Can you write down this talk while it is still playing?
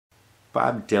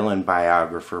Bob Dylan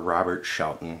biographer Robert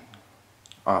Shelton,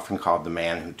 often called the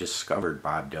man who discovered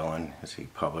Bob Dylan, as he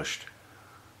published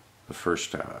the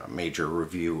first major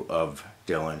review of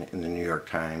Dylan in the New York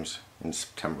Times in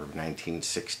September of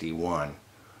 1961.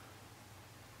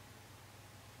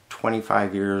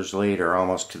 25 years later,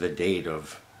 almost to the date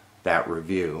of that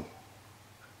review,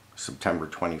 September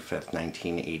 25th,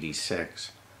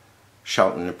 1986,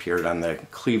 Shelton appeared on the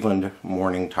Cleveland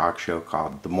morning talk show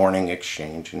called The Morning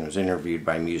Exchange and was interviewed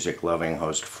by music-loving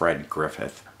host Fred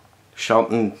Griffith.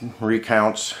 Shelton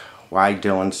recounts why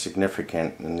Dylan's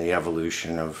significant in the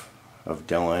evolution of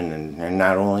Dylan, and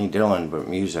not only Dylan, but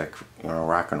music,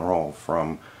 rock and roll,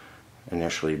 from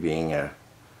initially being a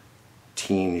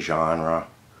teen genre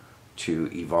to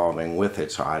evolving with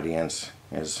its audience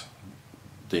as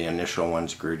the initial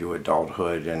ones grew to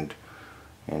adulthood, and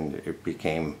it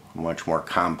became much more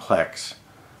complex,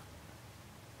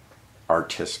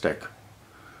 artistic,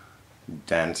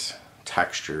 dense,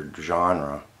 textured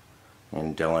genre.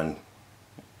 And Dylan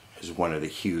is one of the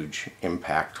huge,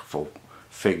 impactful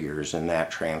figures in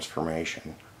that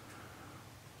transformation.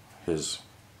 His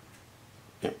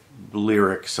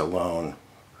lyrics alone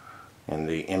and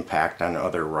the impact on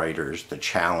other writers, the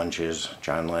challenges.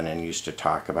 John Lennon used to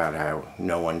talk about how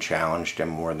no one challenged him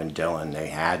more than Dylan. They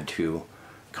had to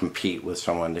compete with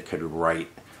someone that could write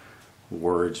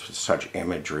words with such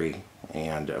imagery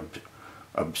and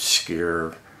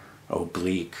obscure,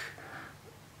 oblique,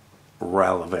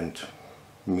 relevant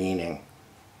meaning.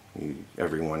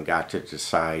 Everyone got to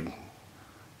decide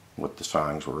what the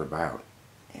songs were about,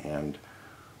 and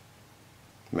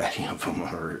many of them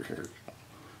are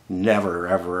never,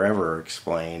 ever, ever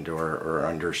explained or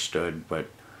understood, but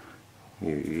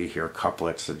you hear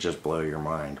couplets that just blow your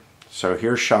mind. So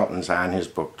here Shelton's on his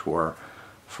book tour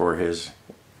for his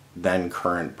then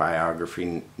current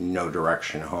biography, No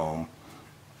Direction Home.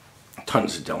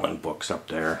 Tons of Dylan books up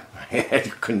there.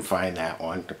 I couldn't find that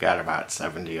one. Got about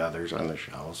 70 others on the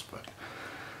shelves, but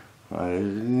a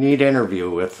neat interview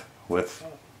with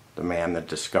the man that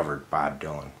discovered Bob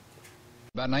Dylan.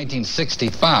 About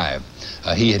 1965,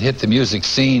 he had hit the music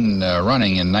scene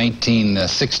running in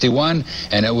 1961,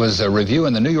 and it was a review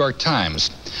in the New York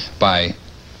Times by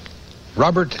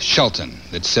Robert Shelton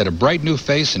that said, "A bright new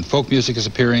face in folk music is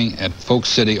appearing at Folk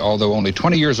City. Although only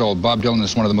 20 years old, Bob Dylan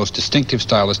is one of the most distinctive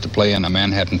stylists to play in a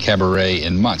Manhattan cabaret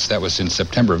in months." That was in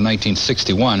September of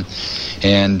 1961,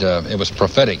 and it was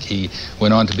prophetic. He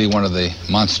went on to be one of the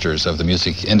monsters of the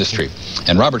music industry.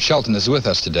 And Robert Shelton is with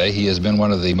us today. He has been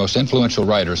one of the most influential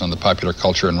writers on the popular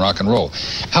culture and rock and roll.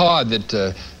 How odd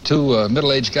that two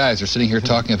middle-aged guys are sitting here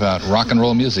talking about rock and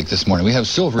roll music this morning. We have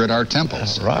silver at our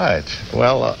temples. Right.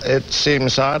 Well, it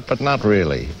seems odd, but not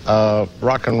really.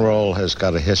 Rock and roll has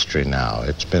got a history now.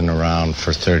 It's been around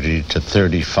for 30 to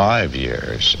 35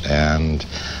 years, and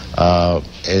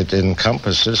it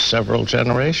encompasses several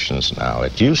generations now.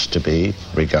 It used to be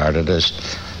regarded as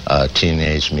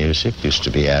teenage music, used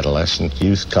to be adolescent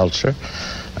youth culture.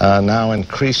 Now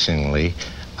increasingly,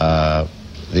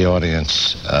 the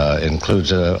audience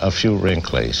includes a few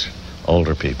wrinklies,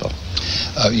 older people.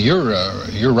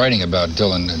 Your writing about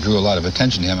Dylan drew a lot of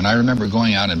attention to him, and I remember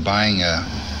going out and buying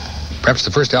perhaps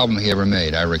the first album he ever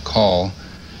made. I recall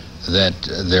that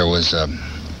there was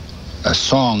a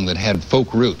song that had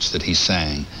folk roots that he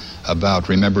sang about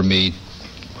remember me,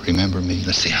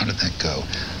 let's see, how did that go?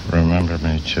 Remember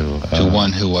me to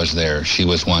one who was there. She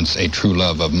was once a true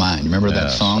love of mine. Remember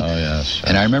that song? Oh, yes.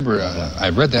 And I remember I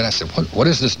read that. I said, what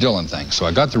is this Dylan thing? So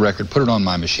I got the record, put it on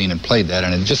my machine, and played that,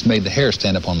 and it just made the hair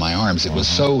stand up on my arms. It was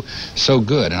so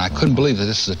good, and I couldn't believe that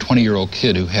this is a 20-year-old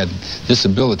kid who had this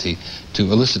ability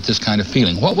to elicit this kind of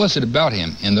feeling. What was it about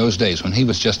him in those days when he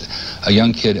was just a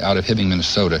young kid out of Hibbing,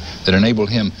 Minnesota, that enabled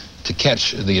him to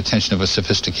catch the attention of a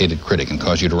sophisticated critic and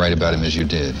cause you to write about him as you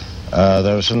did?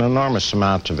 There was an enormous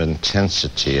amount of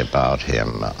intensity about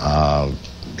him.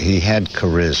 He had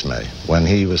charisma. When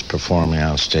he was performing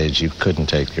on stage, you couldn't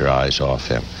take your eyes off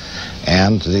him.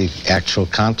 And the actual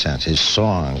content, his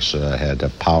songs had a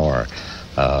power,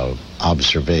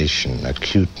 observation,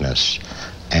 acuteness,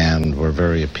 and were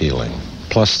very appealing.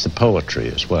 Plus the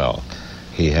poetry as well.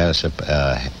 He has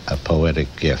a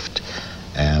poetic gift,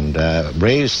 and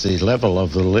raised the level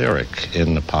of the lyric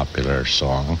in the popular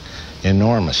song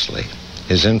enormously.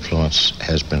 His influence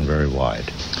has been very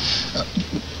wide.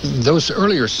 Those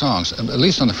earlier songs, at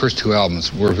least on the first two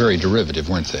albums, were very derivative,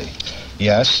 weren't they?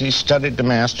 Yes, he studied the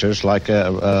masters like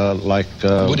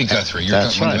Woody Guthrie. You're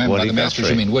that's right. By the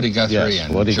masters, you mean Woody Guthrie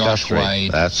and Woody Josh Guthrie.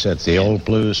 White. That's it. The old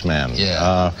blues men.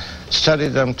 Yeah. Studied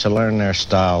them to learn their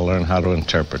style, learn how to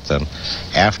interpret them.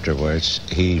 Afterwards,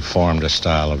 he formed a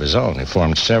style of his own. He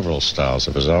formed several styles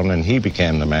of his own, and he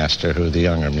became the master who the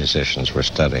younger musicians were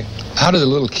studying. How did a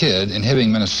little kid in Hibbing,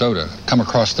 Minnesota, come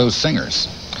across those singers?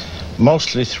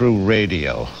 Mostly through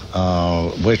radio,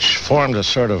 which formed a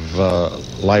sort of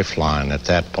lifeline at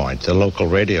that point. The local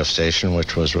radio station,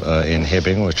 which was in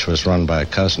Hibbing, which was run by a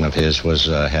cousin of his,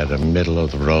 had a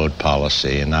middle-of-the-road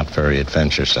policy and not very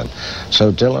adventuresome.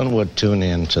 So Dylan would tune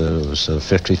in to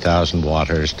 50,000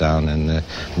 waters down in the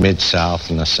mid-south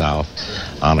and the south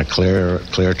on a clear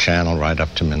channel right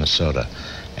up to Minnesota.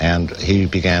 And he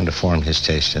began to form his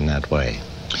taste in that way.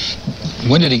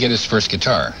 When did he get his first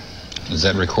guitar? Is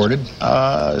that recorded?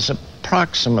 It's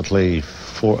approximately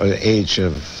age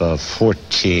of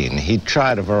 14. He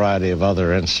tried a variety of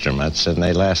other instruments, and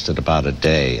they lasted about a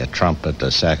day, a trumpet, a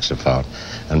saxophone,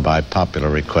 and by popular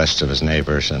request of his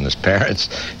neighbors and his parents,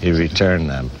 he returned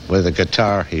them. With a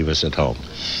guitar, he was at home.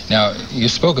 Now, you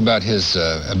spoke about his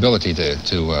ability to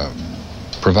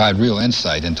provide real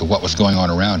insight into what was going on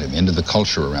around him, into the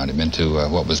culture around him, into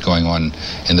what was going on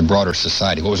in the broader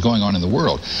society, what was going on in the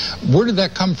world. Where did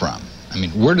that come from? I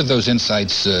mean, where did those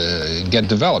insights get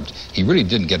developed? He really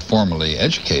didn't get formally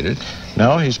educated.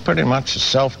 No, he's pretty much a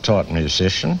self-taught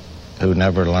musician who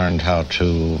never learned how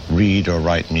to read or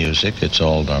write music. It's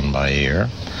all done by ear.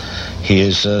 He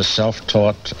is a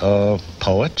self-taught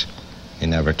poet. He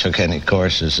never took any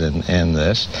courses in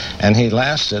this. And he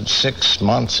lasted 6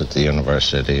 months at the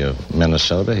University of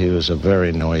Minnesota. He was a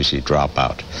very noisy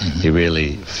dropout. Mm-hmm. He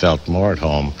really felt more at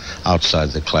home outside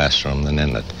the classroom than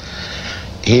in it.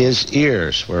 His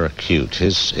ears were acute.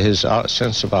 His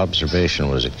sense of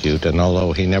observation was acute, and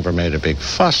although he never made a big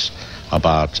fuss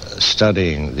about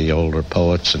studying the older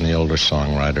poets and the older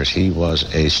songwriters, he was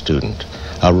a student.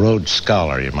 A Rhodes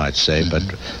Scholar, you might say, but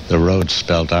the Rhodes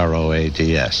spelled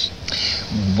R-O-A-D-S.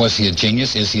 Was he a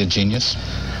genius? Is he a genius?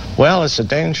 Well, it's a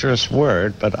dangerous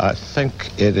word, but I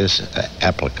think it is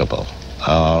applicable.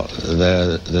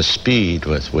 The speed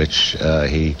with which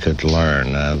he could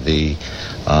learn, I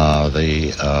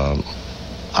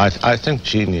think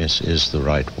genius is the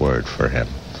right word for him.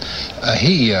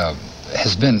 He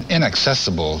has been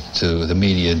inaccessible to the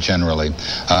media generally.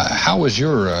 How was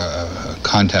your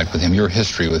contact with him, your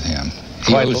history with him?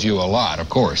 He owes you a lot, of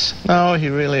course. No, he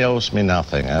really owes me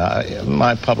nothing.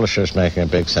 My publisher's making a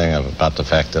big thing about the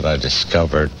fact that I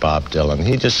discovered Bob Dylan.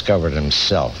 He discovered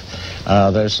himself.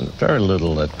 There's very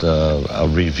little that a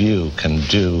review can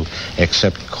do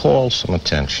except call some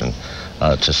attention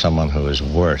to someone who is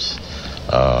worth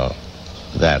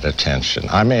that attention.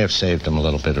 I may have saved him a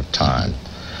little bit of time.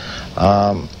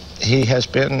 He has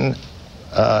been,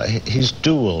 he's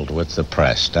dueled with the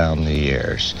press down the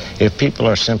years. If people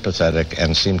are sympathetic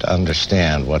and seem to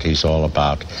understand what he's all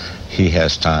about, he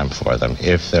has time for them.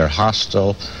 If they're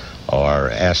hostile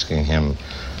or asking him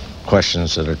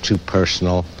questions that are too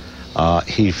personal,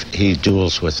 he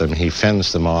duels with them. He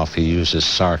fends them off. He uses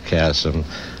sarcasm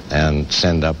and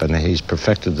send up, and he's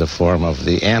perfected the form of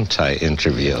the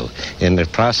anti-interview. In the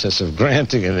process of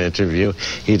granting an interview,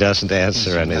 he doesn't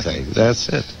answer anything. That's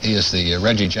it. He is the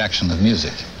Reggie Jackson of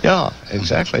music. Yeah,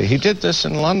 exactly. He did this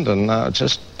in London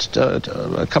just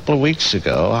a couple of weeks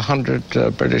ago.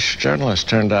 100 British journalists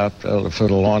turned out for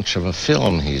the launch of a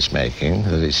film he's making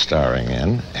that he's starring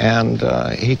in, and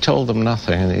he told them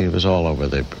nothing, and he was all over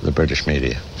the British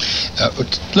media.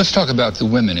 Let's talk about the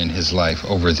women in his life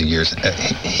over the years.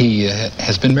 He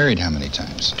has been married how many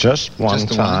times? Just one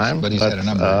time, but he's had a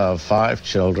number. 5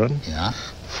 children. Yeah.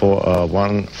 4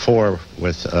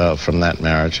 with from that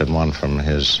marriage and 1 from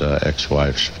his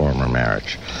ex-wife's former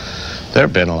marriage. There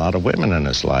have been a lot of women in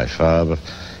his life.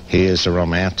 He is a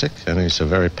romantic, and he's a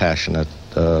very passionate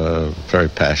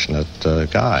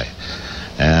guy,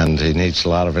 and he needs a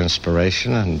lot of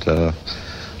inspiration, and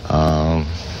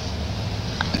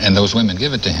those women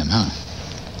give it to him, huh?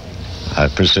 I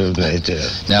presume they do.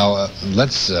 Now,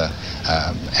 let's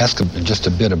ask just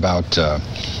a bit about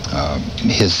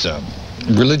his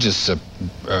religious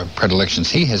predilections.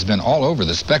 He has been all over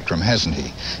the spectrum, hasn't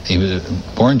he? He was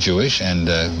born Jewish, and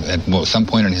at some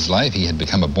point in his life, he had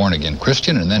become a born-again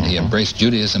Christian, and then he embraced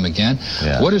Judaism again.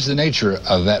 Yeah. What is the nature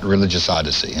of that religious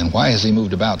odyssey, and why has he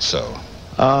moved about so?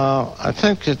 I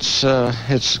think it's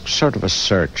sort of a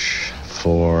search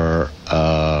for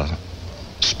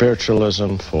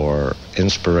spiritualism, for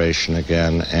inspiration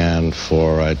again, and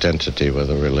for identity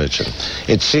with a religion.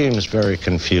 It seems very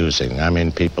confusing. I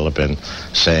mean, people have been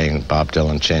saying Bob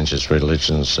Dylan changes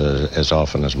religions as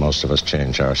often as most of us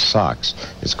change our socks.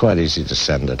 It's quite easy to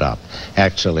send it up.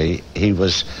 Actually, he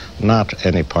was not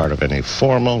any part of any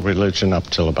formal religion up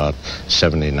till about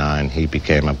 79. He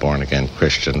became a born-again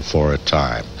Christian for a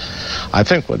time. I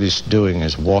think what he's doing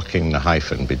is walking the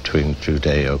hyphen between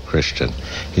Judeo-Christian.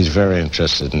 He's very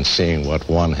interested in seeing what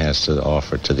one has to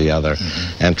offer to the other,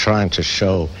 and trying to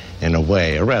show, in a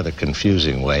way, a rather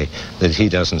confusing way, that he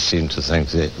doesn't seem to think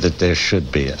that there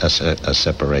should be a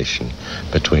separation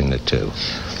between the two.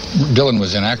 Dylan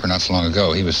was in Akron not so long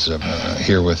ago. He was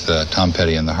here with Tom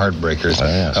Petty and the Heartbreakers. Oh,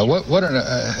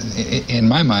 yes. In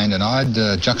my mind, an odd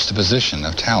juxtaposition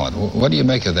of talent. What do you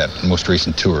make of that most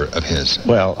recent tour of his?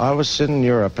 Well, I was in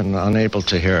Europe and unable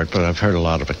to hear it, but I've heard a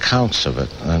lot of accounts of it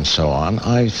and so on.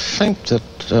 I think that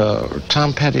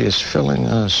Tom Petty is filling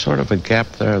a sort of a gap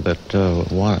there that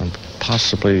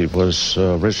possibly was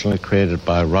originally created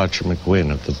by Roger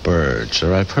McGuinn of the Byrds,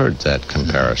 or I've heard that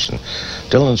comparison.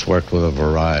 Dylan's worked with a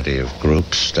variety of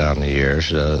groups down the years.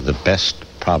 The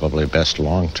probably best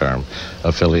long-term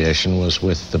affiliation was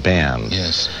with the band.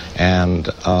 Yes. And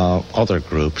other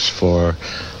groups for...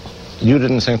 You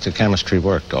didn't think the chemistry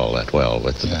worked all that well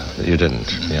with the... Yeah. You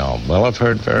didn't, you know. Well, I've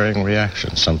heard varying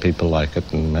reactions. Some people like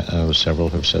it, and several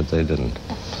have said they didn't.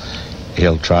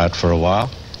 He'll try it for a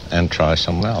while and try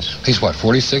someone else. He's what,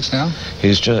 46 now?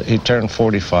 He turned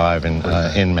 45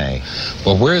 in May.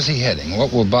 Well, where is he heading?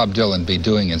 What will Bob Dylan be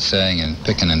doing and saying and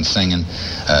picking and singing,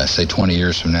 say, 20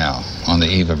 years from now, on the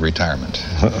eve of retirement?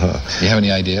 Do you have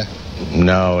any idea?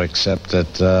 No, except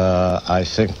that I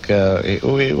think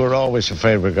we were always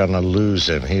afraid we're going to lose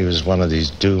him. He was one of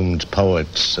these doomed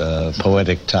poets,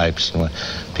 poetic types.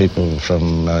 People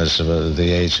from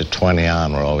the age of 20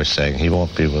 on were always saying he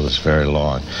won't be with us very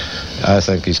long. I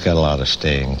think he's got a lot of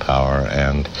staying power,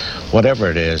 and whatever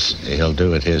it is, he'll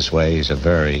do it his way. He's a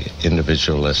very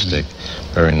individualistic,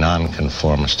 very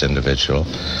nonconformist individual.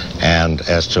 And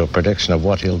as to a prediction of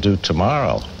what he'll do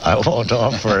tomorrow, I won't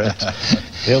offer it.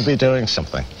 He'll be doing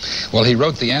something. Well, he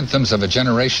wrote the anthems of a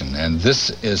generation, and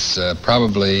this is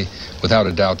probably, without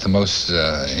a doubt, the most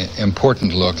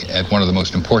important look at one of the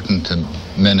most important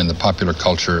men in the popular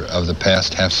culture of the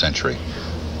past half-century.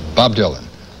 Bob Dylan,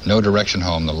 No Direction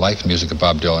Home, the life music of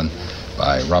Bob Dylan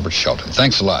by Robert Shelton.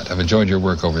 Thanks a lot. I've enjoyed your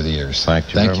work over the years. Thank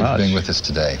you very much. Thank you for being with us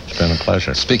today. It's been a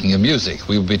pleasure. Speaking of music,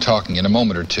 we will be talking in a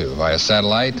moment or two via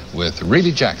satellite with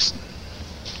Reedy Jackson.